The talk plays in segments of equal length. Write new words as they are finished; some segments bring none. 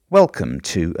Welcome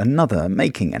to another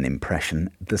Making an Impression,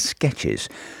 The Sketches.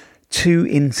 Two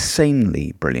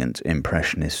insanely brilliant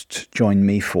impressionists join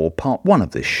me for part one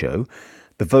of this show,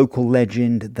 the vocal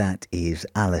legend that is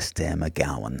Alistair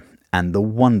McGowan and the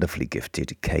wonderfully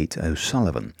gifted Kate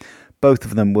O'Sullivan. Both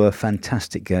of them were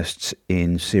fantastic guests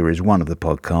in Series 1 of the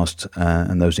podcast,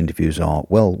 and those interviews are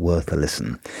well worth a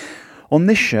listen. On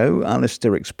this show,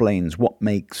 Alistair explains what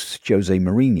makes Jose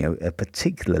Mourinho a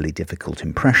particularly difficult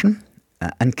impression,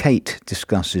 and Kate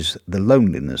discusses the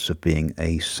loneliness of being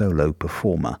a solo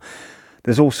performer.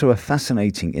 There's also a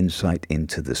fascinating insight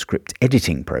into the script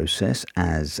editing process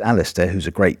as Alistair, who's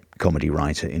a great comedy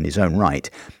writer in his own right,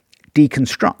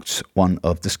 deconstructs one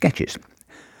of the sketches.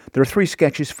 There are 3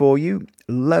 sketches for you,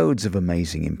 loads of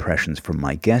amazing impressions from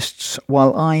my guests,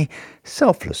 while I,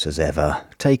 selfless as ever,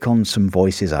 take on some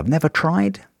voices I've never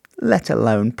tried, let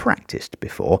alone practiced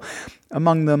before.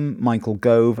 Among them, Michael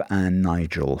Gove and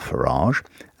Nigel Farage.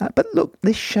 But look,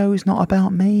 this show is not about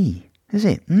me, is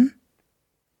it?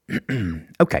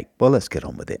 Okay, well, let's get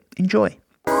on with it. Enjoy.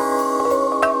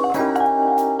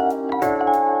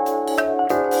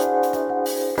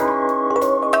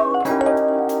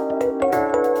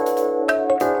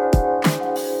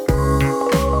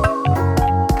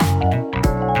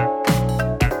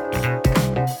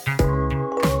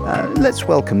 Let's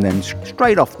welcome them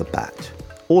straight off the bat,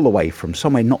 all the way from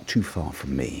somewhere not too far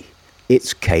from me.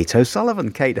 It's Kate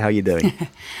O'Sullivan. Kate, how are you doing?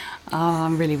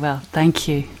 I'm really well, thank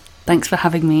you. Thanks for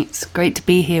having me. It's great to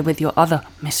be here with your other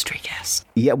mystery guest.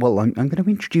 Yeah, well, I'm going to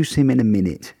introduce him in a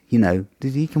minute. You know,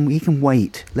 he can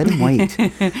wait. Let him wait.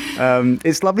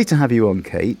 It's lovely to have you on,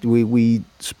 Kate. We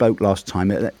spoke last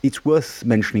time. It's worth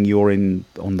mentioning you're on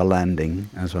the landing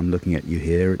as I'm looking at you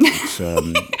here. It's,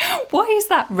 why is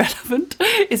that relevant?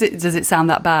 Does it sound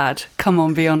that bad? Come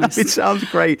on, be honest. It sounds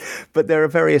great, but there are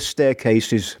various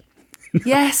staircases.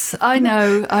 Yes, I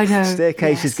know.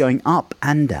 Staircases going up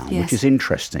and down, which is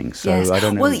interesting. So I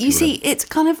don't know. Well, you see, it's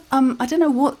kind of I don't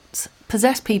know what's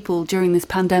possessed people during this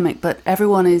pandemic, but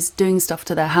everyone is doing stuff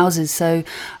to their houses. So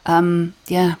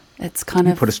it's kind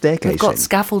of put a staircase. We've got in.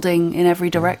 Scaffolding in every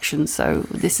direction, so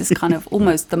this is kind of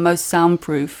almost the most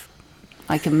soundproof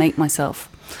I can make myself.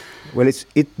 Well, it's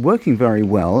working very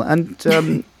well, and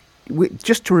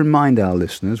just to remind our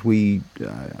listeners, we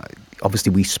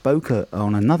spoke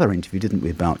on another interview, didn't we,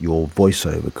 about your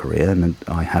voiceover career, and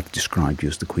I have described you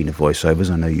as the Queen of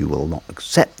Voiceovers. I know you will not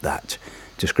accept that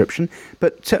description,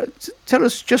 but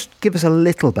give us a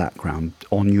little background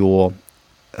on your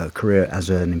career as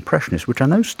an impressionist, which I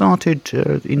know started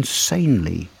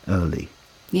insanely early.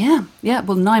 Yeah.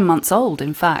 Well, 9 months old,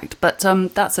 in fact, but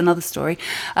that's another story.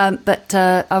 But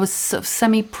I was sort of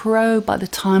semi-pro by the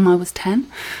time I was 10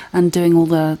 and doing all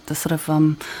the sort of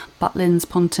Butlins,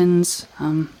 Pontins,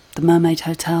 the Mermaid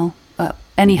Hotel,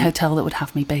 any hotel that would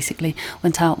have me, basically.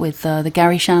 Went out with the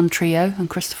Gary Shan Trio and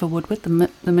Christopher Woodward, the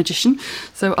magician.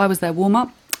 So I was their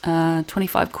warm-up,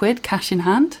 25 quid, cash in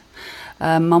hand.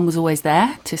 Mum was always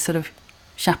there to sort of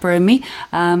chaperone me.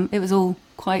 It was all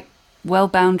quite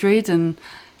well-boundaried and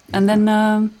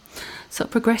then sort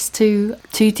of progressed to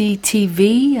 2D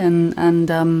TV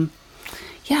and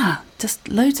just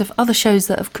loads of other shows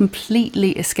that have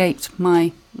completely escaped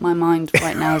my mind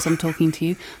right now as I'm talking to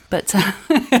you. But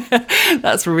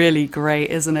that's really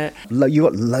great, isn't it? You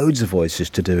got loads of voices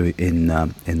to do in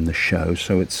the show,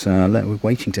 so it's we're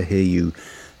waiting to hear you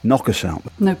knock us out.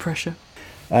 No pressure.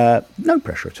 No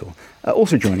pressure at all.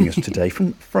 Also joining us today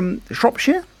from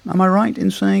Shropshire, am I right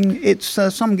in saying it's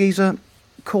some geezer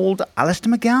called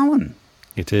Alistair McGowan?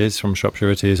 It is from Shropshire.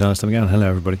 It is Alistair McGowan. Hello,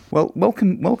 everybody. Well,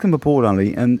 welcome aboard,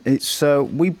 Ali. And it's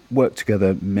we worked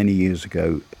together many years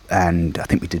ago, and I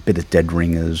think we did a bit of Dead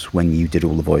Ringers when you did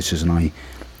all the voices, and I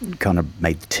kind of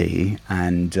made the tea.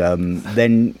 And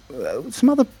then some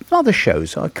other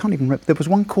shows. I can't even remember. There was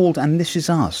one called "And This Is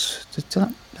Us." Does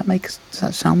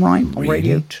that sound right? Really? On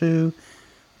Radio 2?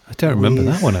 I don't remember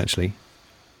that one, actually.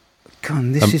 God,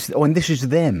 and this is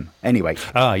them. Anyway.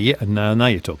 Ah, yeah. Now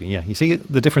you're talking. Yeah. You see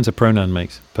the difference a pronoun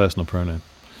makes. Personal pronoun.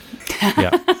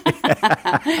 Yeah.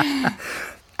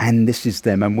 And this is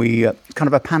them. And we, kind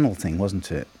of a panel thing,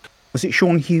 wasn't it? Was it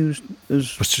Sean Hughes? Was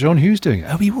Sean Hughes doing it?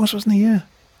 Oh, he wasn't he? Yeah.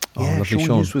 Oh, yeah, lovely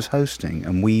Sean Hughes was hosting.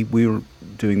 And we were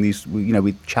doing these,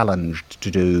 we challenged to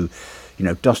do,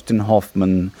 Dustin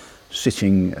Hoffman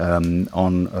sitting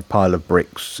on a pile of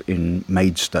bricks in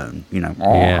Maidstone,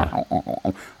 Yeah.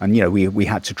 And we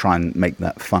had to try and make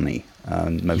that funny,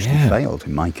 and mostly failed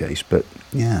in my case, but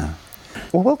yeah.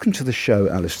 Well, welcome to the show,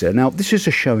 Alistair. Now, this is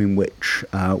a show in which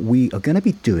we are going to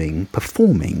be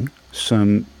performing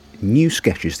some new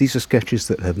sketches. These are sketches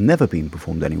that have never been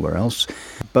performed anywhere else.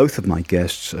 Both of my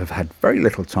guests have had very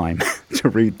little time to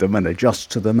read them and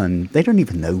adjust to them, and they don't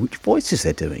even know which voices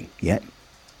they're doing yet.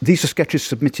 These are sketches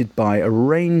submitted by a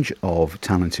range of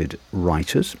talented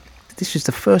writers. This is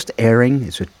the first airing.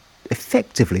 It's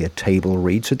effectively a table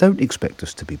read, so don't expect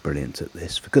us to be brilliant at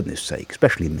this, for goodness sake,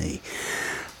 especially me.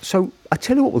 So I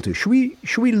tell you what we'll do. Should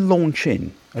we launch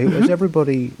in? Is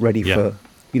everybody ready for,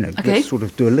 let's sort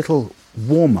of do a little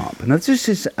warm-up. Now, this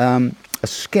is a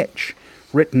sketch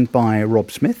written by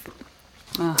Rob Smith.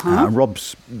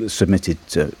 Rob's submitted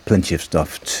plenty of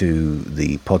stuff to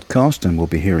the podcast, and we'll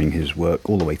be hearing his work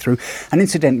all the way through. And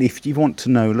incidentally, if you want to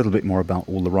know a little bit more about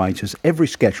all the writers, every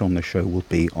sketch on the show will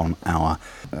be on our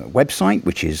website,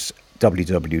 which is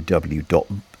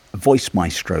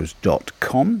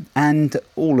www.voicemaestros.com, and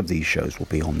all of these shows will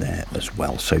be on there as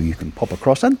well, so you can pop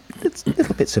across and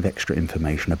little bits of extra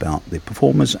information about the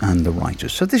performers and the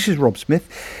writers. So this is Rob Smith,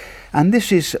 and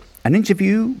this is an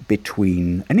interview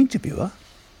between an interviewer,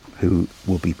 who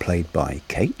will be played by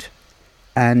Kate,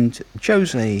 and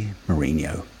Jose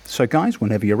Mourinho. So guys,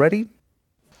 whenever you're ready.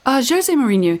 Jose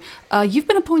Mourinho, you've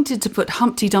been appointed to put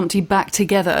Humpty Dumpty back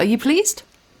together. Are you pleased?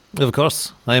 Of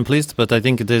course, I am pleased, but I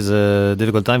think it is a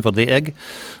difficult time for the egg.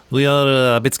 We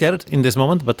are a bit scared in this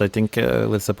moment, but I think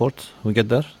with support we get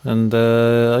there, and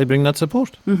I bring that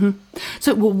support. Mm-hmm.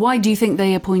 So why do you think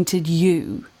they appointed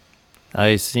you?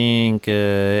 I think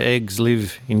eggs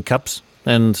live in cups,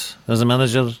 and as a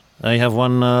manager, I have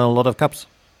won a lot of cups.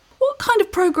 What kind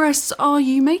of progress are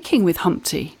you making with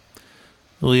Humpty?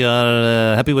 We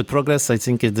are happy with progress. I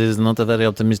think it is not a very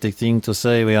optimistic thing to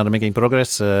say we are making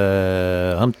progress.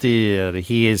 Humpty,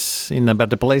 he is in a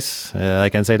better place, I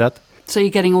can say that. So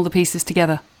you're getting all the pieces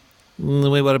together?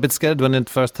 We were a bit scared when it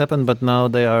first happened, but now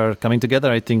they are coming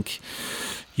together. I think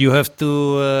you have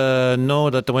to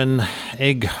know that when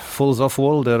egg falls off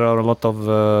wall, there are a lot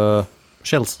of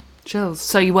shells. Shells?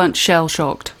 So you weren't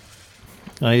shell-shocked?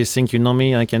 I think you know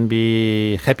me, I can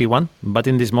be happy one, but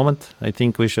in this moment, I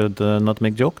think we should not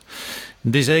make joke.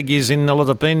 This egg is in a lot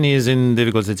of pain, he is in a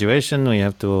difficult situation, we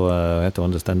have to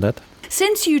understand that.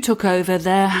 Since you took over,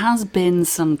 there has been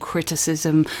some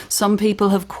criticism. Some people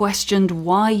have questioned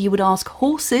why you would ask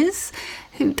horses,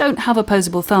 who don't have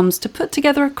opposable thumbs, to put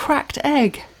together a cracked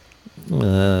egg.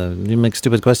 You make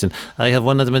stupid question. I have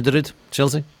one at Madrid,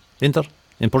 Chelsea, Inter,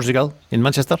 in Portugal, in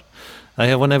Manchester. I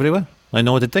have one everywhere. I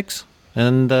know what it takes.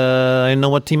 And I know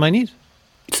what team I need.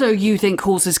 So you think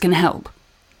horses can help?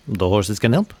 The horses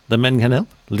can help. The men can help.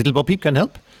 Little Bo Peep can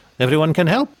help. Everyone can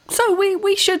help. So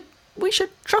we should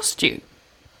trust you.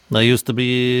 I used to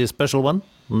be special one.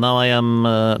 Now I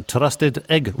am trusted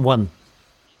egg one.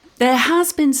 There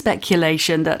has been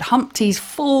speculation that Humpty's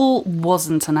fall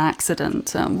wasn't an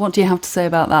accident. What do you have to say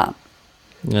about that?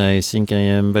 I think I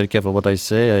am very careful what I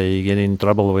say. I get in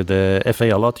trouble with the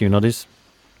FA a lot, you know this.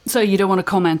 So you don't want to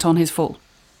comment on his fall?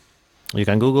 You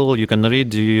can Google, you can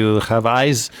read, you have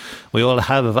eyes. We all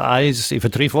have eyes. If a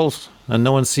tree falls and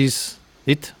no one sees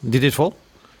it, did it fall?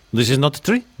 This is not a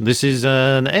tree. This is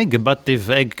an egg. But if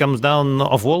egg comes down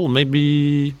off wall,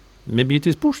 maybe it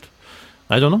is pushed.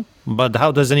 I don't know. But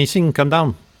how does anything come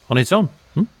down on its own?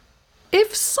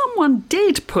 If someone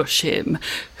did push him,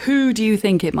 who do you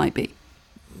think it might be?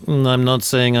 I'm not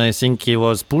saying I think he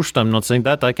was pushed. I'm not saying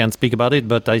that. I can't speak about it.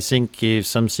 But I think if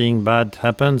something bad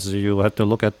happens, you have to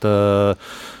look at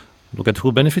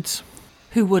who benefits.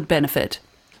 Who would benefit?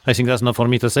 I think that's not for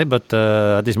me to say. But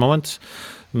at this moment,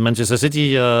 Manchester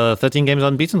City 13 games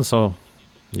unbeaten. So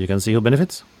you can see who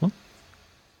benefits.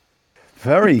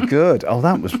 Very good. Oh,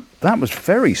 that was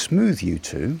very smooth, you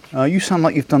two. You sound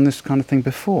like you've done this kind of thing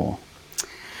before.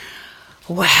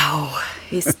 Wow,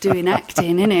 it's doing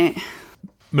acting, isn't it?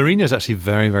 Mourinho's actually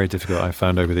very, very difficult, I've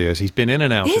found over the years. He's been in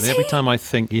and out. Is and every time I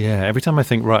think,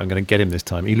 right, I'm going to get him this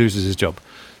time, he loses his job.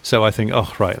 So I think, oh,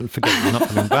 right, forget it, he's not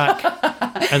coming back.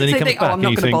 And then he comes back I'm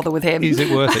not going to bother with him. Is it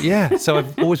worth it? Yeah, so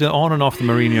I've always been on and off the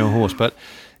Mourinho horse, but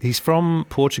he's from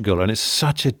Portugal and it's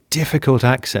such a difficult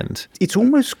accent. It's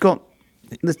almost got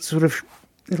the sort of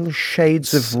little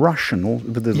shades of Russian, or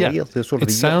the sort of.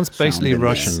 It sounds basically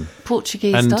Russian.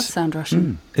 Portuguese does sound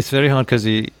Russian. It's very hard because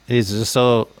he is just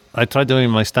so. I try doing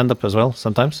my stand-up as well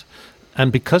sometimes, and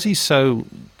because he's so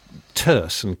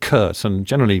terse and curt and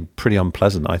generally pretty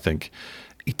unpleasant, I think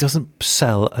he doesn't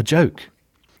sell a joke.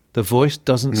 The voice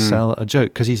doesn't sell a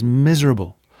joke because he's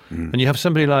miserable. And you have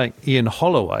somebody like Ian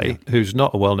Holloway, who's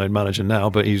not a well-known manager now,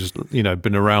 but he's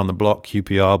been around the block,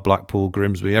 QPR, Blackpool,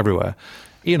 Grimsby, everywhere.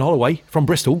 Ian Holloway from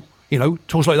Bristol,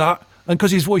 talks like that, and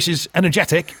because his voice is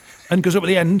energetic and goes up at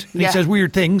the end and he says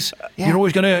weird things, you're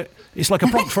always going to It's like a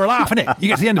prompt for a laugh, isn't it? You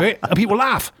get to the end of it and people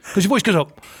laugh because your voice goes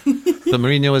up. But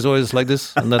Mourinho is always like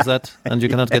this and that's that. And you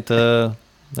cannot get... it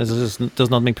just does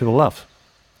not make people laugh.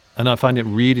 And I find it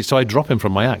really... So I drop him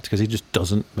from my act because he just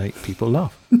doesn't make people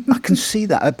laugh. I can see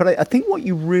that. But I think what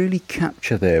you really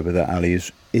capture there with that, Ali,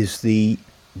 is the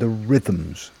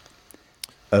rhythms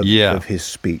of his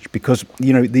speech. Because,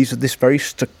 you know, these are this very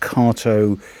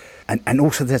staccato... And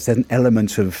also there's an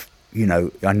element of, you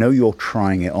know, I know you're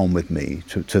trying it on with me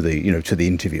to the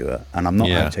interviewer, and I'm not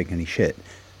going to take any shit.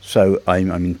 So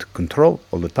I'm in control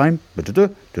all the time.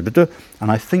 And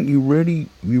I think you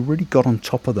really got on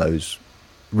top of those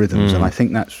rhythms, and I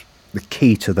think that's the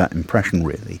key to that impression,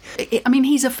 really. I mean,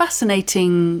 he's a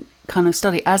fascinating kind of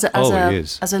study as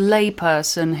a lay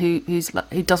person who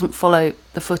doesn't follow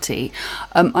the footy.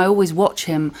 I always watch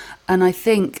him, and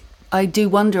I do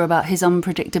wonder about his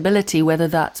unpredictability, whether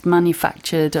that's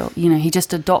manufactured or, you know, he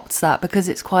just adopts that, because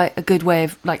it's quite a good way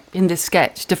of, like in this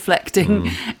sketch,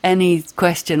 deflecting any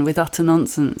question with utter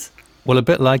nonsense. Well, a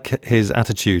bit like his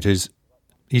attitude is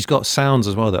he's got sounds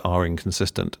as well that are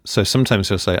inconsistent. So sometimes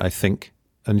he'll say, I think,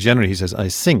 and generally he says, I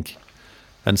think.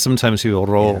 And sometimes he will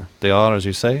roll the R, as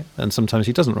you say, and sometimes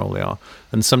he doesn't roll the R.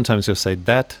 And sometimes he'll say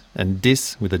that and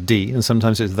this with a D, and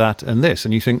sometimes it's that and this.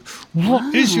 And you think,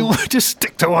 what is your... Just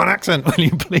stick to one accent, will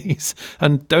you please?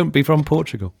 And don't be from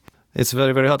Portugal. It's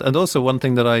very, very hard. And also one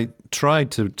thing that I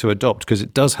tried to adopt, because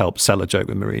it does help sell a joke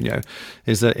with Mourinho,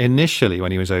 is that initially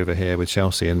when he was over here with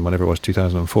Chelsea in whenever it was,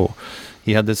 2004,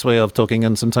 he had this way of talking,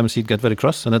 and sometimes he'd get very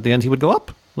cross, and at the end he would go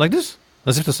up like this.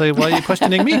 As if to say, why are you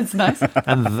questioning me? That's nice.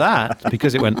 And that,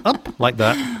 because it went up like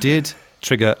that, did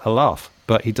trigger a laugh.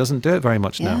 But he doesn't do it very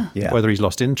much now. Yeah. Whether he's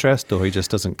lost interest or he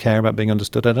just doesn't care about being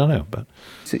understood, I don't know. But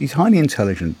so he's highly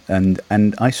intelligent, and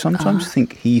I sometimes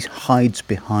think he hides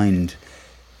behind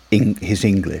his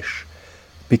English,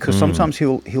 because sometimes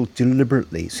he'll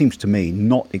deliberately, it seems to me,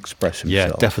 not express himself.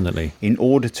 Yeah, definitely. In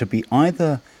order to be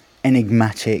either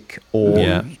enigmatic or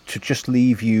to just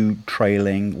leave you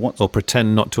trailing. Or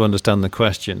pretend not to understand the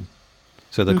question.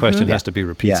 So the question has to be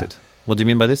repeated. Yeah. What do you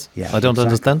mean by this? Yeah, I don't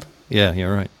understand? Yeah,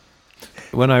 you're right.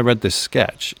 When I read this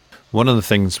sketch, one of the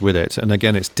things with it, and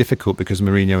again it's difficult because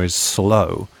Mourinho is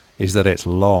slow, is that it's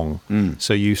long.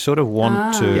 So you sort of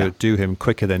want to do him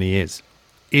quicker than he is.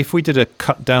 If we did a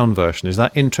cut down version, is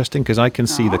that interesting? Because I can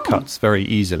see the cuts very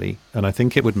easily, and I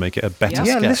think it would make it a better sketch.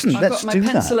 Yeah, listen, I've let's got my do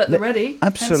pencil that. at the ready.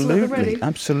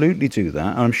 Absolutely do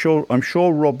that. I'm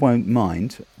sure Rob won't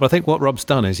mind. Well, I think what Rob's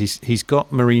done is he's got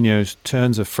Mourinho's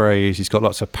turns of phrase. He's got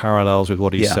lots of parallels with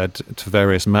what he said to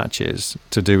various matches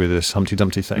to do with this Humpty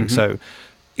Dumpty thing. So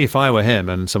if I were him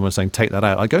and someone was saying, take that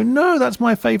out, I'd go, no, that's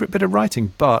my favourite bit of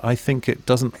writing. But I think it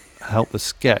doesn't help the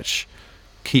sketch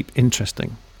keep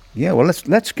interesting. Yeah, well,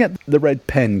 let's get the red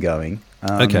pen going.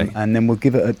 Okay. And then we'll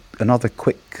give it another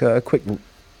quick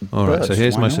All right, so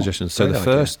here's my suggestion. So the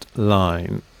first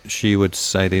line, she would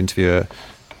say, the interviewer,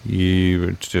 you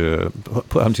would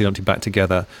put Humpty Dumpty back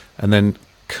together, and then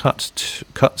cut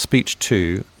speech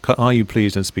 2, cut Are You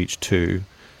Pleased in speech 2,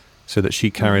 so that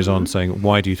she carries on saying,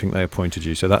 why do you think they appointed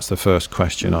you? So that's the first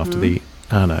question after the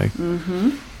Anno.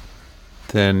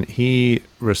 Then he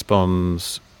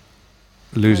responds...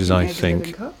 loses, I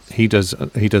think. He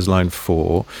does line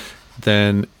 4.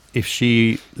 Then if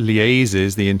she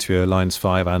liaises the interviewer lines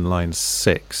 5 and line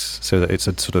 6, so that it's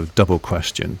a sort of double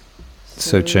question.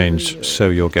 So change, so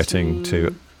you're getting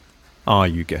to, are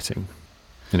you getting?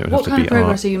 And it would what have kind to be of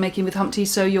progress are you making with Humpty,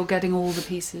 so you're getting all the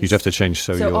pieces? You'd have to change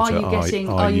so you're are to,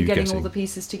 are you getting all the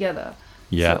pieces together?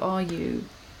 Yeah. So are you?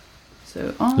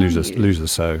 Lose the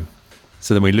so.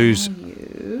 So then we lose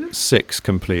 6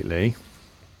 completely.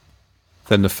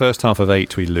 Then the first half of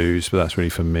 8 we lose, but that's really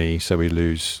for me. So we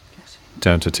lose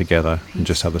down to together and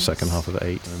just have the second half of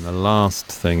 8. And the last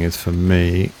thing is for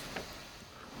me,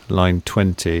 line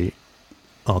 20,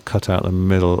 I'll cut out the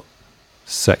middle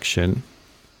section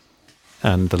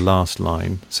and the last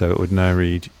line. So it would now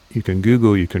read, you can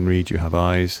Google, you can read, you have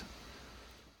eyes.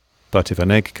 But if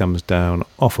an egg comes down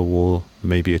off a wall,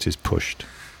 maybe it is pushed.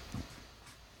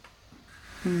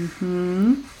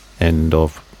 End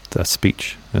of the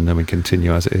speech, and then we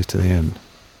continue as it is to the end.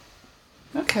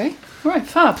 Okay, right,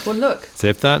 fab. Well, look. So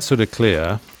if that's sort of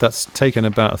clear, that's taken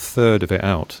about a third of it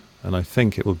out, and I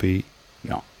think it will be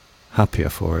happier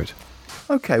for it.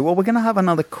 Okay, well, we're going to have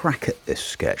another crack at this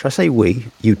sketch. I say we,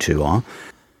 you two are.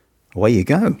 Away you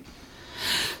go.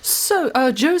 So,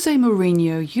 Jose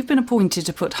Mourinho, you've been appointed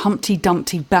to put Humpty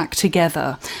Dumpty back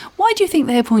together. Why do you think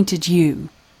they appointed you?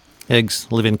 Eggs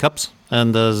live in cups,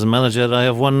 and as a manager I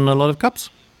have won a lot of cups.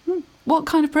 What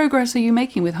kind of progress are you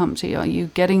making with Humpty? Are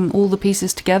you getting all the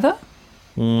pieces together?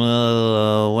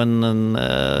 Well, when an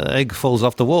egg falls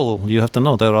off the wall, you have to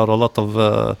know there are a lot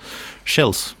of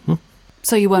shells.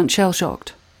 So you weren't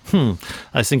shell-shocked?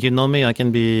 I think you know me, I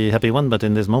can be happy one, but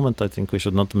in this moment I think we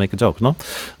should not make a joke, no?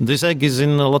 This egg is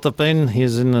in a lot of pain, he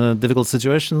is in a difficult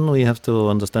situation, we have to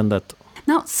understand that.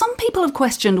 Now, some people have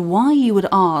questioned why you would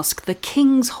ask the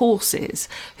king's horses,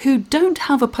 who don't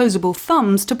have opposable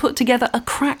thumbs, to put together a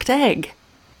cracked egg.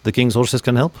 The king's horses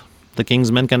can help, the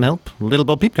king's men can help, Little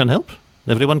Bo Peep can help,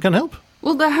 everyone can help.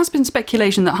 Well, there has been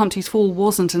speculation that Humpty's fall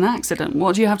wasn't an accident.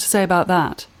 What do you have to say about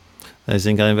that? I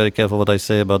think I'm very careful what I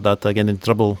say about that. I get in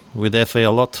trouble with FA a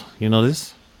lot, you know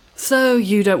this? So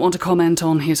you don't want to comment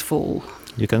on his fall?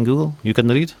 You can Google, you can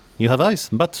read, you have eyes,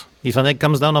 but if an egg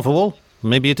comes down off a wall,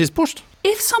 maybe it is pushed.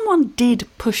 If someone did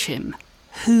push him,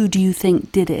 who do you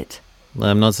think did it?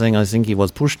 I'm not saying I think he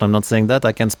was pushed, I'm not saying that,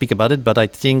 I can't speak about it, but I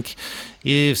think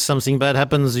if something bad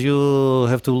happens, you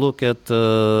have to look at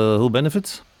who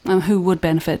benefits. Who would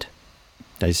benefit?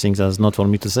 I think that's not for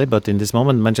me to say, but in this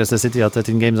moment, Manchester City are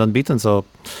 13 games unbeaten, so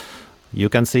you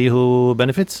can see who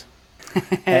benefits.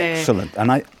 Excellent.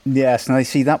 And I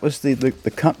see that was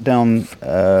the cut down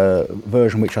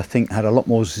version, which I think had a lot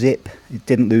more zip. It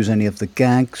didn't lose any of the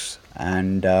gags.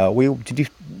 And how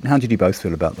did you both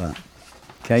feel about that?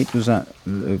 Kate, was that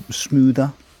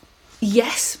smoother?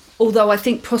 Yes, although I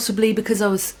think possibly because I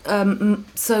was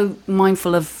so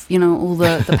mindful of, all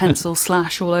the pencil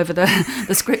slash all over the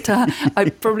script,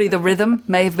 probably the rhythm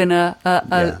may have been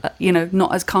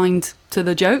not as kind to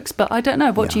the jokes, but I don't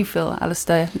know. What do you feel,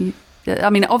 Alistair?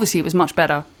 I mean, obviously it was much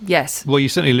better, yes. Well, you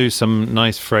certainly lose some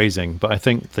nice phrasing, but I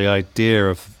think the idea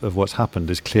of what's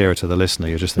happened is clearer to the listener.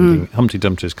 You're just thinking, Humpty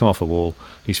Dumpty's come off a wall,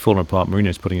 he's fallen apart,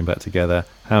 Mourinho's putting him back together,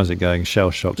 how's it going,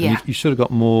 shell-shocked. Yeah. And you should have got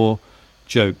more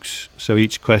jokes, so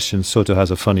each question sort of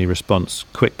has a funny response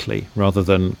quickly, rather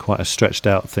than quite a stretched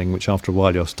out thing, which after a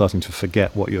while you're starting to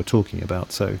forget what you're talking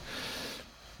about. So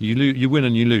you win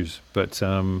and you lose, but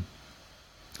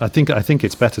I think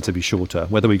it's better to be shorter.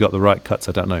 Whether we got the right cuts,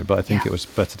 I don't know, but I think it was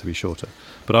better to be shorter.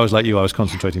 But I was like you, I was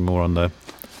concentrating more on the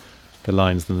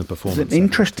lines than the performance. It's an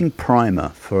interesting primer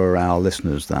for our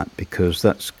listeners, that, because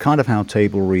that's kind of how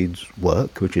table reads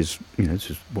work, which is,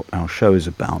 this is what our show is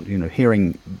about,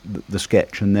 hearing the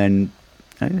sketch and then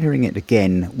hearing it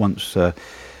again once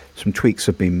some tweaks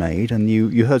have been made, and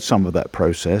you heard some of that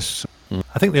process.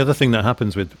 I think the other thing that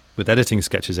happens with editing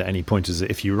sketches at any point is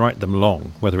that if you write them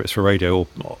long, whether it's for radio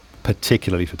or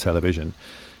particularly for television,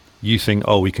 you think,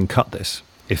 we can cut this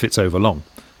if it's over long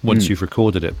once you've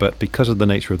recorded it. But because of the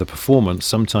nature of the performance,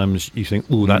 sometimes you think,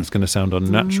 that's going to sound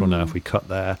unnatural now if we cut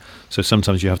there. So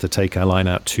sometimes you have to take a line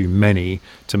out too many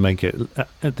to make it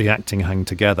the acting hang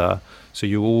together. So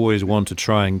you always want to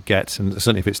try and get, and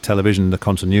certainly if it's television, the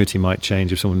continuity might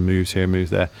change if someone moves here,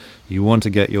 moves there. You want to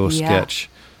get your sketch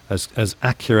as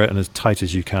accurate and as tight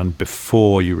as you can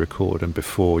before you record and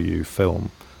before you film.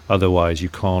 Otherwise, you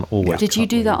can't always. Did you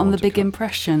do that on The Big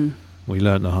Impression? We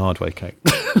learnt the hard way, Kate.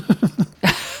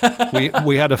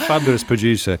 we had a fabulous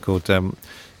producer called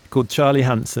Charlie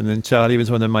Hanson, and Charlie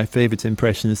was one of my favourite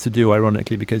impressions to do,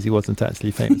 ironically, because he wasn't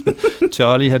actually famous. But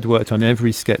Charlie had worked on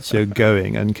every sketch show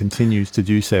going and continues to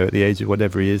do so at the age of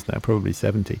whatever he is now, probably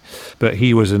 70. But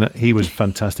he was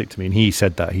fantastic to me, and he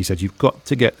said, you've got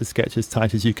to get the sketch as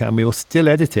tight as you can. We will still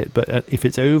edit it, but if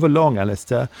it's over long,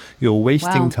 Alistair, you're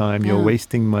wasting time, you're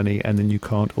wasting money, and then you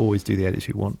can't always do the edits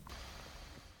you want.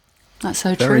 That's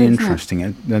so true. Very interesting,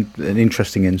 an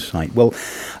interesting insight. Well,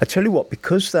 I tell you what,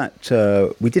 because that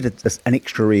we did an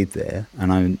extra read there,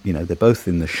 and they're both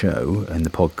in the show and the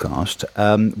podcast.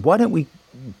 Why don't we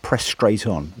press straight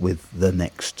on with the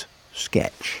next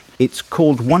sketch? It's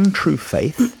called One True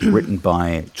Faith, written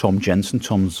by Tom Jensen.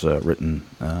 Tom's written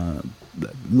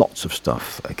lots of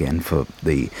stuff again for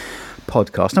the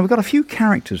podcast. Now we've got a few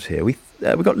characters here. We've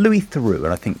got Louis Theroux,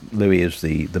 and I think Louis is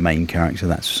the main character.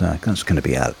 That's going to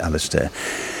be Alistair.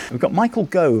 We've got Michael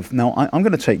Gove. Now, I'm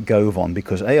going to take Gove on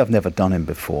because A, I've never done him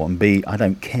before, and B, I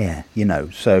don't care,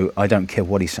 so I don't care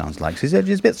what he sounds like. So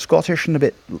he's a bit Scottish and a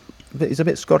bit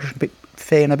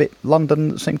fair and a bit London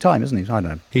at the same time, isn't he? I don't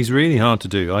know. He's really hard to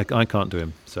do. I can't do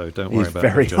him, so don't worry about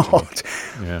it. He's very hard.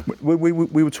 Yeah.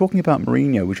 We were talking about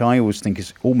Mourinho, which I always think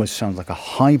almost sounds like a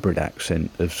hybrid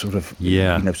accent of sort of,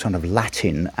 sort of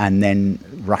Latin and then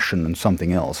Russian and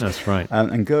something else. That's right.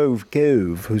 And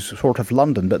Gove, who's sort of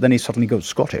London, but then he suddenly goes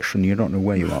Scottish and you don't know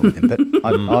where you are with him.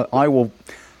 But I will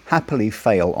happily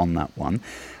fail on that one.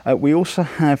 We also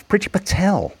have Priti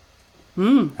Patel.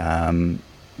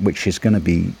 Which is going to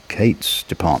be Kate's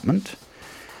department,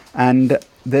 and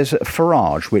there's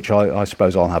Farage, which I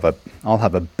suppose I'll have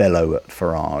a bellow at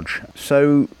Farage.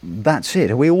 So that's it.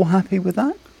 Are we all happy with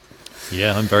that?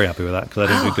 Yeah, I'm very happy with that because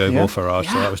I didn't do Go or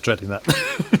Farage, so I was dreading that.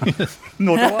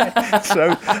 Nor do I.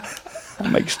 So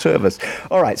that makes two of us.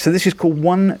 All right, so this is called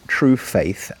One True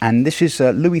Faith, and this is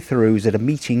Louis Theroux at a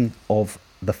meeting of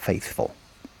the faithful.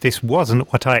 This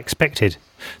wasn't what I expected.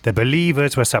 The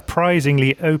believers were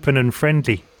surprisingly open and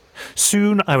friendly.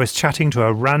 Soon I was chatting to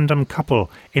a random couple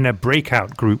in a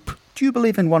breakout group. Do you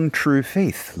believe in one true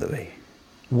faith, Louis?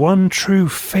 One true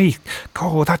faith.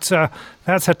 Oh, that's a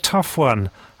tough one.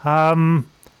 I'm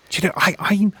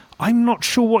not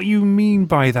sure what you mean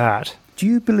by that. Do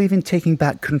you believe in taking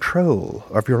back control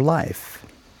of your life?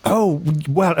 Oh,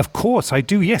 well, of course I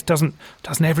do. Yes, doesn't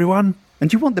everyone? And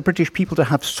do you want the British people to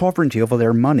have sovereignty over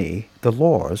their money, the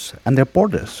laws, and their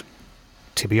borders?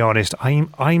 To be honest,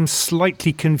 I'm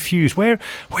slightly confused. Where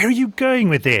are you going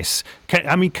with this?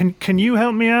 Can you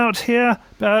help me out here,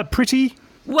 Pretty?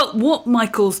 Well, what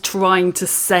Michael's trying to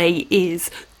say is,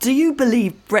 do you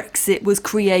believe Brexit was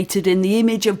created in the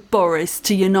image of Boris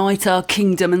to unite our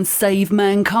kingdom and save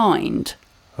mankind?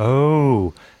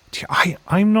 Oh,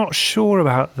 I'm not sure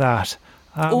about that.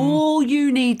 All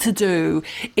you need to do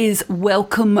is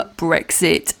welcome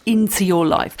Brexit into your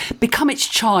life. Become its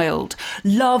child.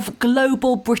 Love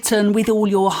global Britain with all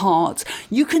your heart.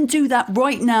 You can do that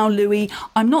right now, Louis.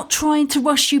 I'm not trying to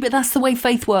rush you, but that's the way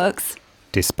faith works.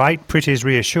 Despite Pretty's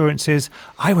reassurances,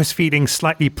 I was feeling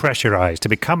slightly pressurised to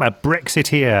become a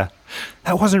Brexiteer.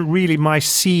 That wasn't really my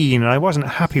scene, and I wasn't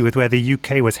happy with where the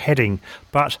UK was heading,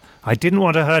 but I didn't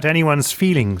want to hurt anyone's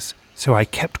feelings, so I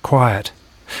kept quiet.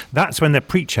 That's when the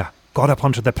preacher got up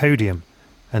onto the podium,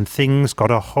 and things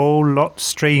got a whole lot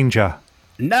stranger.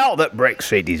 Now that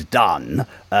Brexit is done,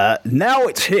 now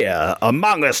it's here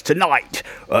among us tonight,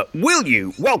 will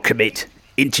you welcome it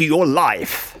into your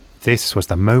life? This was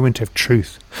the moment of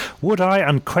truth. Would I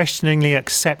unquestioningly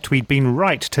accept we'd been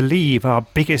right to leave our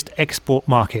biggest export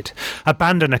market,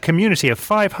 abandon a community of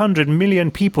 500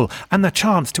 million people, and the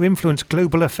chance to influence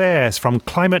global affairs from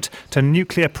climate to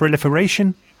nuclear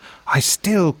proliferation? I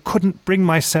still couldn't bring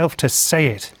myself to say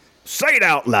it. Say it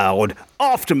out loud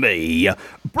after me.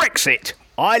 Brexit,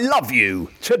 I love you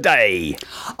today.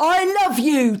 I love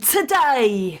you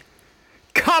today.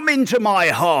 Come into my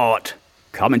heart.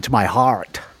 Come into my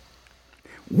heart.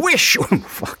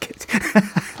 Fuck it.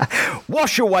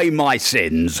 Wash away my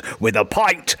sins with a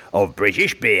pint of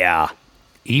British beer.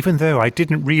 Even though I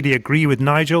didn't really agree with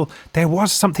Nigel, there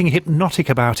was something hypnotic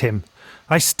about him.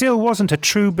 I still wasn't a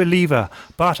true believer,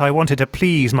 but I wanted to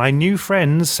please my new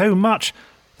friends so much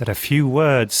that a few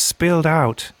words spilled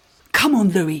out. Come on,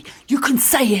 Louis, you can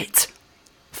say it.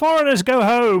 Foreigners go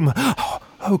home.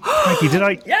 Oh, Craigie,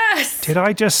 did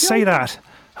I just say that?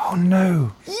 Oh,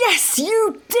 no. Yes,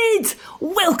 you did.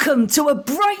 Welcome to a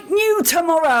bright new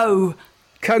tomorrow.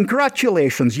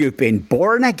 Congratulations, you've been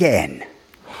born again.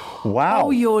 Wow.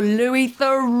 Oh, you're Louis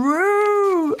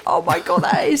Theroux. Oh, my God,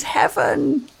 that is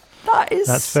heaven.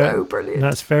 That's so brilliant.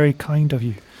 That's very kind of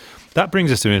you. That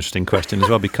brings us to an interesting question as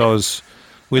well, because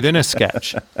within a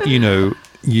sketch, you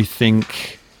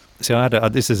think... So I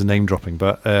had this is a name dropping,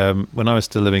 but when I was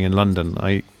still living in London,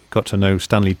 I got to know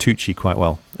Stanley Tucci quite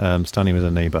well. Stanley was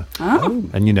a neighbour. Oh.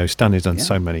 And, Stanley's done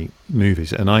so many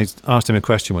movies. And I asked him a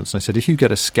question once, and I said, if you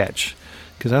get a sketch,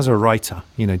 because as a writer,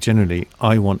 generally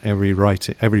I want every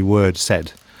word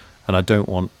said. And I don't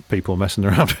want people messing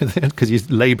around with it because you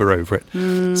labour over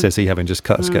it, says he, having just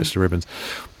cut a sketch to ribbons.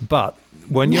 But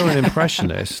when you're an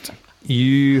impressionist,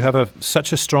 you have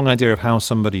such a strong idea of how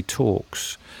somebody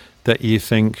talks that you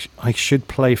think, I should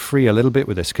play free a little bit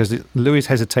with this, because Louis'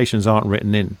 hesitations aren't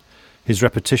written in. His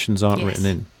repetitions aren't written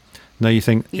in. Now you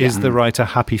think, is the writer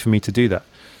happy for me to do that?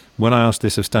 When I asked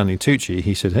this of Stanley Tucci,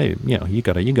 he said, hey, you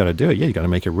got to do it. Yeah, you got to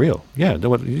make it real. Yeah, you don't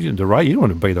want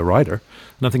to obey the writer.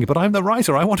 And I'm thinking, but I'm the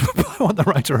writer. I want the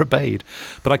writer obeyed.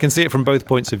 But I can see it from both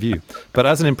points of view. But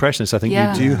as an impressionist, I think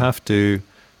you do have to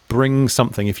bring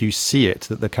something, if you see it,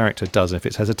 that the character does. And if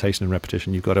it's hesitation and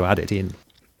repetition, you've got to add it in.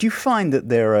 Do you find that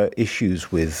there are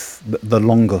issues with the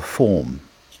longer form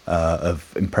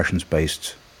of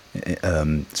impressions-based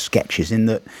sketches? In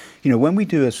that, when we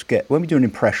do an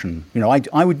impression,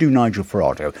 I would do Nigel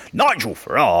Farage. Nigel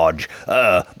Farage,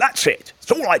 that's it.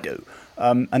 That's all I do.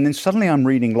 And then suddenly I'm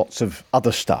reading lots of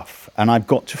other stuff, and I've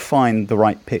got to find the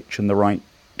right pitch and the right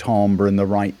timbre and the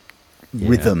right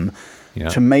rhythm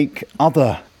to make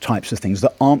other types of things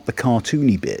that aren't the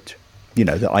cartoony bit,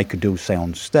 that I could do, say,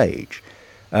 on stage.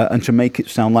 And to make it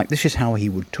sound like this is how he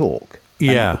would talk.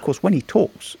 Yeah. And of course, when he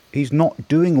talks, he's not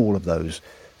doing all of those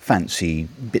fancy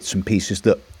bits and pieces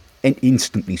that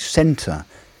instantly centre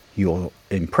your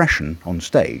impression on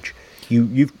stage.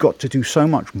 You've got to do so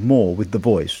much more with the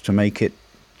voice to make it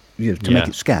to make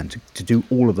it scan, to do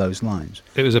all of those lines.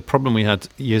 It was a problem we had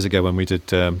years ago when we did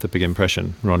the Big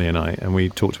Impression, Ronnie and I, and we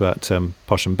talked about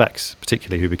Posh and Bex,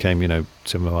 particularly, who became,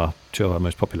 two of our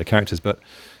most popular characters. But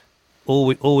all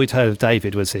we'd heard of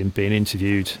David was him being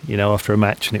interviewed, after a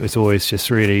match, and it was always just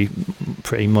really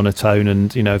pretty monotone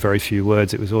and, very few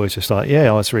words. It was always just like,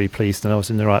 I was really pleased and I was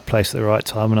in the right place at the right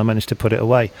time and I managed to put it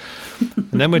away.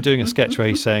 And then we're doing a sketch where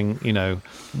he's saying,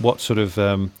 what sort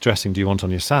of dressing do you want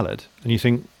on your salad? And you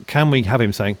think, can we have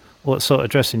him saying, what sort of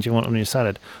dressing do you want on your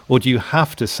salad? Or do you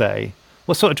have to say,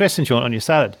 what sort of dressing do you want on your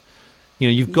salad?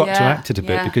 You've got to act it a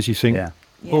bit because you think,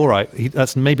 all right,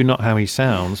 that's maybe not how he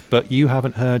sounds, but you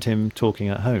haven't heard him talking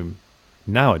at home.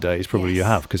 Nowadays, probably you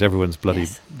have, because everyone's bloody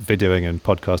videoing and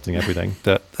podcasting everything,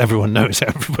 that everyone knows how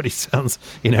everybody sounds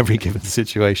in every given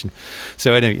situation.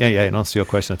 So anyway, in answer to your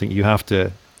question, I think you have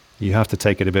to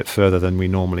take it a bit further than we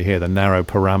normally hear. The narrow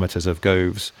parameters of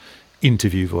Gove's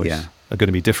interview voice are going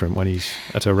to be different when he's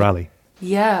at a rally.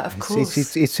 Yeah, of course.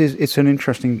 It's an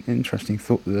interesting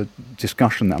thought,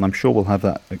 discussion, and I'm sure we'll have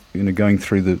that going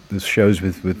through the shows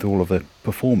with all of the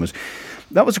performers.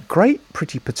 That was a great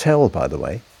Priti Patel, by the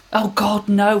way. Oh God,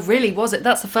 no! Really, was it?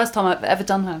 That's the first time I've ever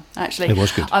done her. Actually, it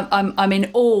was good. I'm in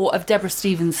awe of Deborah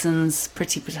Stevenson's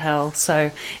Priti Patel.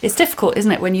 So it's difficult,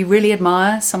 isn't it, when you really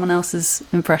admire someone else's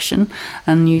impression,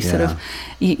 and you sort of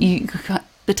you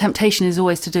the temptation is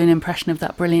always to do an impression of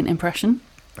that brilliant impression.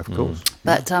 Of course.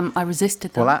 But I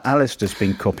resisted that. Well, Alistair's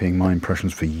been copying my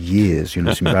impressions for years.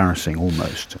 It's embarrassing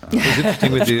almost. It's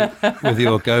interesting with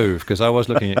your Gove, because I was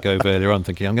looking at Gove earlier on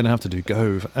thinking, I'm going to have to do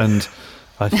Gove. And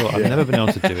I thought, I've never been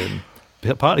able to do him.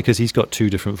 Partly because he's got two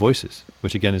different voices,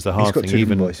 which again is the hard thing,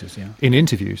 even in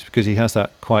interviews, because he has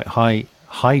that quite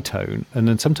high tone. And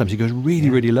then sometimes he goes really,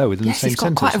 really low within the same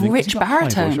sentence. He's got quite a rich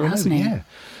baritone, hasn't he? Yeah.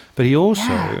 But he also,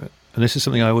 and this is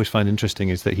something I always find interesting,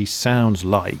 is that he sounds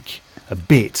a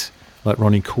bit like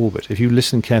Ronnie Corbett. If you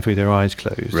listen carefully with your eyes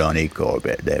closed. Ronnie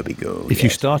Corbett, there we go. If you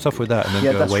start off with that and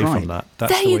then go away from that,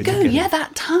 that's there the way you go.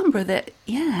 That timbre,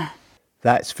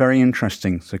 That's very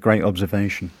interesting. It's a great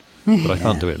observation. But I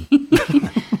can't do it.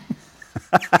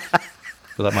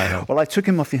 But that might help. Well, I took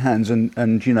him off your hands and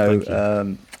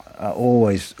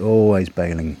always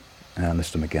bailing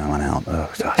Mr. McGowan out.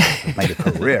 I made a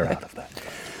career out of that.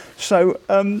 So,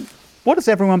 what has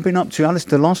everyone been up to?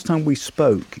 Alistair, last time we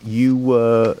spoke,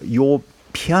 your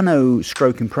piano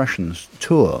stroke impressions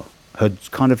tour had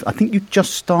I think you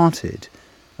just started,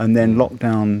 and then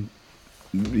lockdown,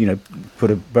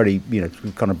 put a very,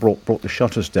 kind of brought the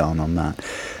shutters down on that.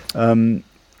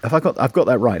 I've got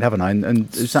that right, haven't I?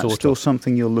 And is that still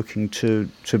something you're looking to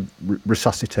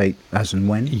resuscitate as and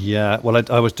when? Yeah, well,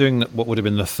 I was doing what would have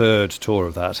been the third tour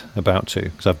of that,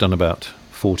 because I've done about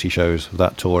 40 shows of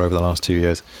that tour over the last 2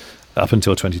 years. Up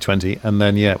until 2020, and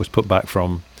then it was put back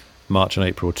from March and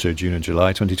April to June and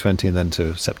July 2020, and then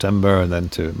to September, and then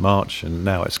to March, and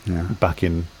now it's back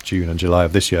in June and July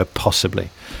of this year, possibly.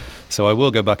 So I will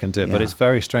go back and do it, but it's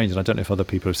very strange, and I don't know if other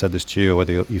people have said this to you or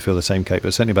whether you feel the same, Kate,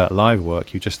 but certainly about live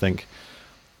work, you just think,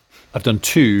 I've done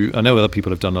two, I know other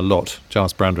people have done a lot.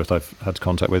 Giles Brandreth I've had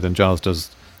contact with, and Giles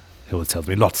he'll tell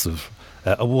me lots of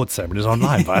award ceremonies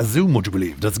online via Zoom, would you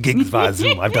believe? Does gigs via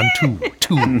Zoom. I've done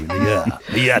two in the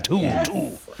year. Two.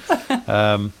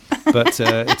 But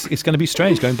it's going to be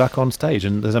strange going back on stage,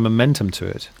 and there's a momentum to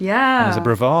it. Yeah. And there's a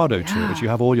bravado to it, which you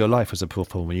have all your life as a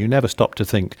performer. You never stop to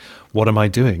think, what am I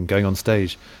doing going on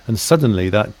stage? And suddenly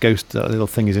that little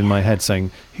thing is in my head saying,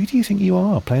 who do you think you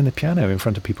are playing the piano in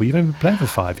front of people? You've only been playing for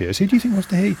 5 years. Who do you think wants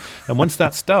to hear you? And once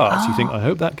that starts, you think, I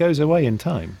hope that goes away in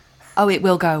time. Oh, it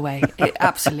will go away. It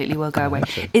absolutely will go away.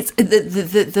 It's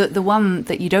the one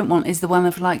that you don't want is the one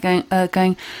of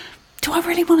going, do I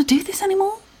really want to do this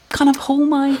anymore? Kind of haul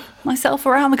myself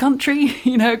around the country,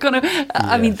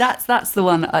 I mean, that's the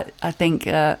one I think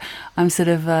I'm sort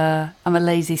of, I'm a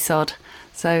lazy sod.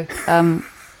 So,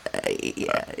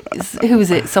 who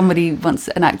was it? Somebody once,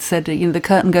 an actor said, the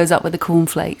curtain goes up with the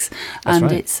cornflakes. And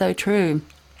right. It's so true.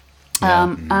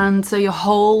 And so your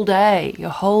whole day,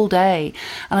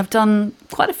 and I've done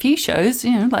quite a few shows,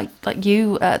 like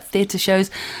you, theatre shows,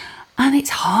 and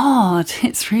it's hard.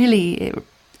 It's really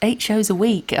 8 shows a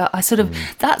week. I sort of,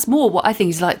 that's more what I think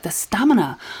is like the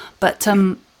stamina, but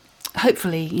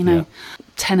hopefully,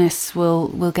 tennis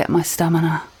will get my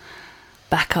stamina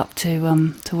back up to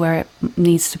where it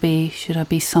needs to be. Should I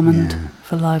be summoned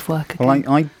for live work again? Well,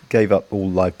 I gave up all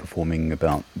live performing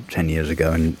about 10 years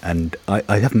ago, and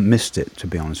I haven't missed it, to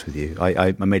be honest with you.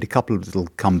 I made a couple of little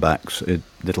comebacks at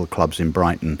little clubs in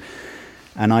Brighton,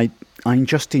 and I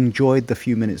just enjoyed the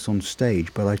few minutes on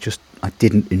stage, but I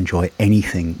didn't enjoy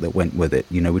anything that went with it,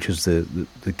 which was the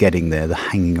getting there, the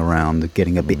hanging around, the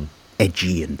getting a bit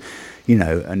edgy and, you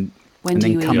know, and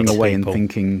then coming away and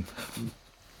thinking,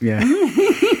 yeah.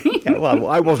 Yeah, well,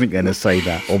 I wasn't going to say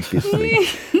that, obviously.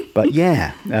 But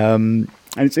yeah.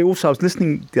 And it's also, I was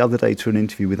listening the other day to an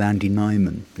interview with Andy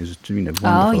Nyman, who's a wonderful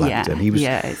actor. And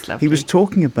it's lovely. He was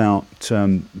talking about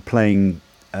playing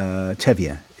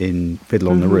Tevye in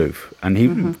Fiddler on the Roof, and he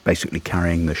was basically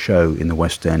carrying the show in the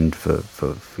West End for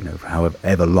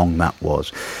however long that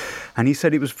was. And he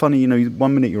said it was funny,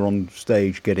 1 minute you're on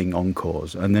stage getting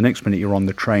encores, and the next minute you're on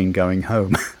the train going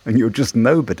home, and you're just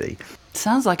nobody.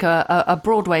 Sounds like a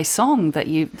Broadway song that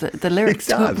the lyrics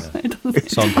it does.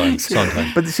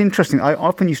 Sondheim. But it's interesting. I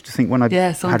often used to think when I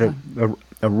had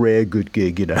a rare good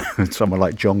gig, somewhere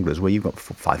like Jongleurs, where you've got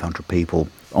 500 people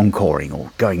encoring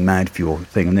or going mad for your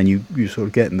thing, and then you sort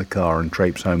of get in the car and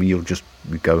traipse home, and you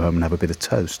go home and have a bit of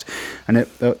toast. And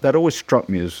that always struck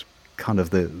me as kind of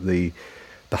the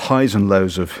highs and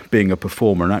lows of being a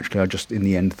performer. And actually, I just in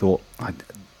the end thought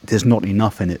there's not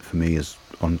enough in it for me as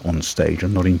on stage.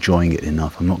 I'm not enjoying it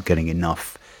enough. I'm not getting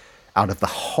enough out of the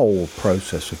whole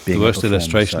process of being the worst a performer.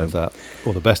 Illustration of that,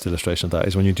 or the best illustration of that,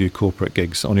 is when you do corporate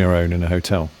gigs on your own in a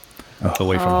hotel,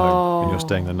 away from home, and you're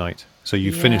staying the night. So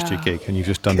you've finished your gig and you've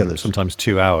just done sometimes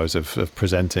 2 hours of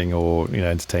presenting or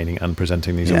entertaining and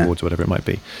presenting these awards, whatever it might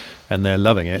be, and they're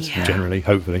loving it generally,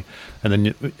 hopefully. And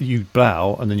then you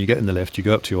blow, and then you get in the lift, you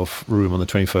go up to your room on the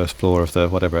 21st floor of the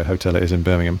whatever hotel it is in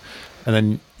Birmingham, and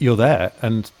then you're there,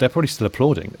 and they're probably still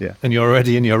applauding, and you're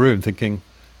already in your room thinking,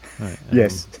 right,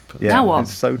 yes, now what?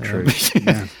 It's so true.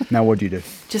 Now what do you do?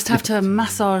 Just have to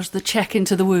massage the check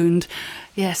into the wound.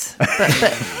 Yes, but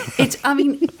it's. I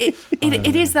mean,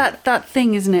 it is that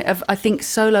thing, isn't it? Of I think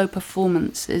solo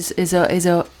performance is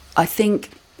a. I think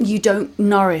you don't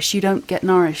get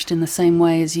nourished in the same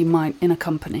way as you might in a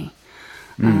company.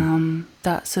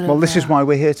 That sort of. Well, this is why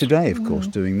we're here today, of course,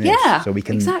 doing this. Yeah, so we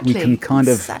can kind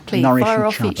of nourish fire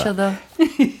off each other.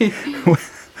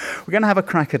 We're going to have a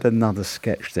crack at another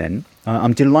sketch then.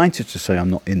 I'm delighted to say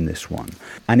I'm not in this one.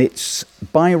 And it's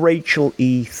by Rachel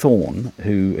E. Thorne,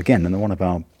 who, again, is one of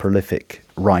our prolific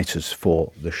writers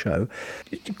for the show.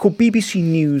 It's called BBC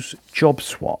News Job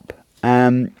Swap.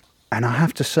 And I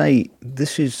have to say,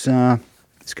 this is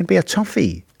it's going to be a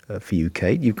toughie for you,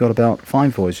 Kate. You've got about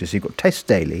 5 voices. You've got Tess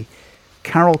Daly,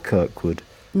 Carol Kirkwood,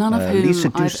 none of whom Lisa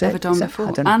I've Doucet, ever done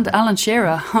before. And Alan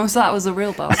Shearer. That was a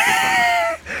real bastard.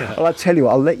 Well, I tell you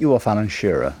what, I'll let you off Alan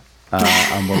Shearer,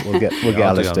 and we'll get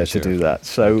Alistair to do that.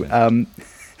 So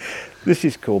this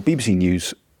is called BBC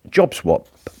News Job Swap,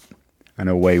 and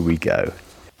away we go.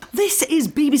 This is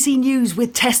BBC News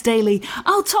with Tess Daly.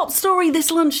 Our top story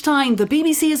this lunchtime. The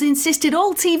BBC has insisted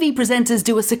all TV presenters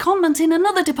do a secondment in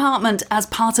another department as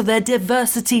part of their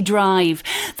diversity drive.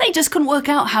 They just couldn't work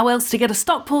out how else to get a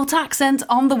Stockport accent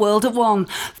on The World at One.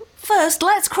 First,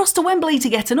 let's cross to Wembley to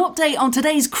get an update on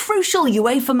today's crucial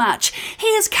UEFA match.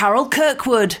 Here's Carol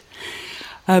Kirkwood.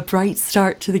 A bright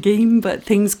start to the game, but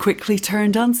things quickly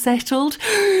turned unsettled.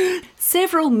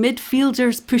 Several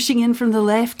midfielders pushing in from the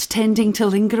left, tending to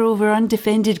linger over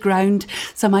undefended ground,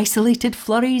 some isolated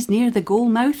flurries near the goal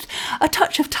mouth, a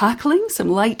touch of tackling, some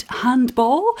light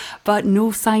handball, but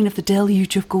no sign of the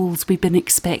deluge of goals we've been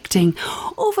expecting.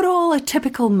 Overall, a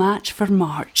typical match for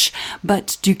March,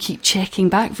 but do keep checking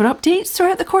back for updates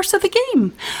throughout the course of the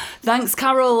game. Thanks,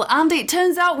 Carol, and it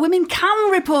turns out women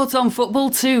can report on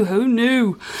football too, who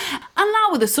knew? And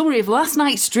now with a summary of last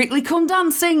night's Strictly Come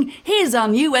Dancing, here's our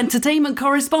new entertainment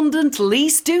correspondent,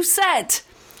 Lyse Doucet.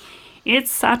 It's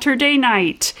Saturday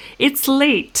night. It's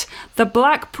late. The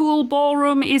Blackpool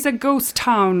Ballroom is a ghost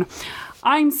town.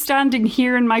 I'm standing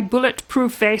here in my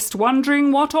bulletproof vest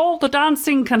wondering what all the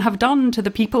dancing can have done to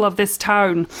the people of this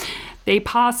town. They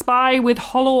pass by with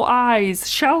hollow eyes,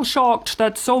 shell-shocked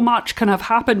that so much can have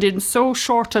happened in so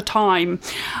short a time.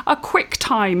 A quick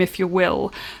time, if you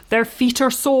will. Their feet are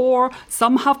sore,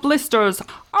 some have blisters.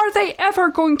 Are they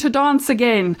ever going to dance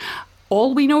again?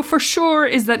 All we know for sure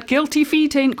is that guilty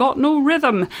feet ain't got no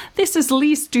rhythm. This is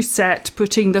Lyse Doucet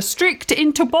putting the strict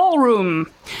into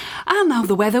ballroom. And now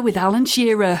the weather with Alan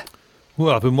Shearer.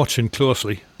 Well, I've been watching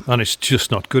closely, and it's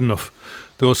just not good enough.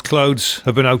 Those clouds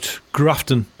have been out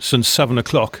grafting since 7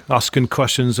 o'clock, asking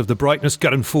questions of the brightness,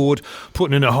 getting forward,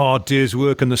 putting in a hard day's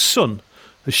work, and the sun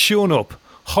has shown up,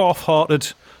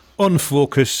 half-hearted,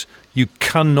 unfocused. You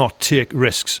cannot take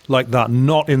risks like that,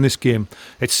 not in this game.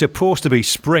 It's supposed to be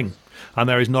spring, and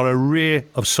there is not a ray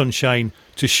of sunshine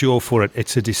to show for it.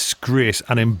 It's a disgrace,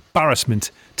 an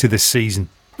embarrassment to the season.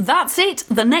 That's it.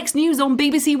 The next news on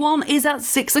BBC One is at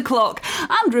 6 o'clock.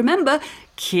 And remember,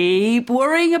 keep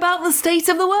worrying about the state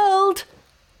of the world.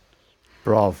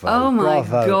 Bravo. Oh my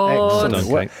bravo. God.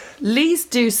 Excellent. Lyse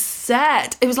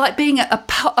Doucet. It was like being a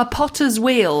potter's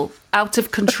wheel out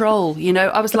of control. You know,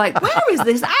 I was like, where is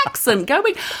this accent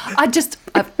going?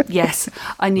 Yes,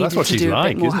 I needed what to she's do a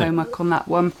like, bit more isn't it? homework on that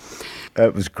one.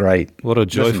 It was great. What a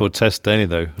joyful Tess Daly,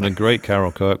 though, and a great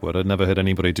Carol Kirkwood. I'd never heard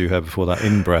anybody do her before. That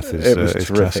in-breath It was is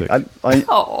terrific. classic.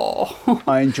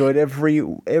 I enjoyed every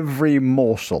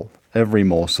morsel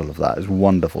of that. It was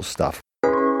wonderful stuff.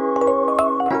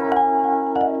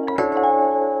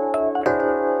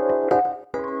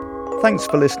 Thanks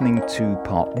for listening to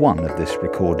part 1 of this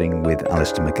recording with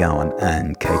Alistair McGowan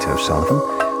and Kate O'Sullivan.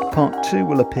 Part 2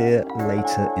 will appear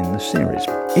later in the series.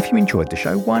 If you enjoyed the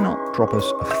show, why not drop us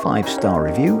a 5-star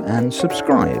review and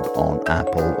subscribe on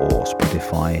Apple or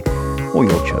Spotify or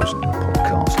your chosen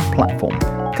podcast platform.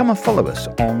 Come and follow us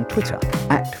on Twitter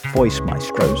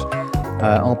 @VoiceMaestros.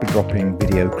 I'll be dropping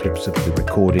video clips of the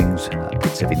recordings,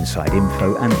 bits of inside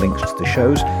info and links to the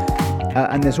shows.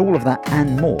 And there's all of that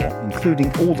and more,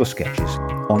 including all the sketches,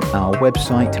 on our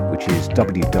website, which is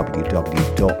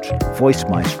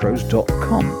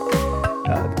www.voicemaestros.com.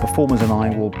 The performers and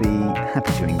I will be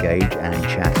happy to engage and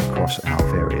chat across our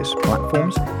various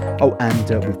platforms. Oh, and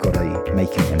we've got a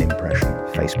Making an Impression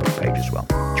Facebook page as well.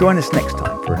 Join us next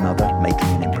time for another Making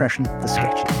an Impression, the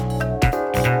sketches.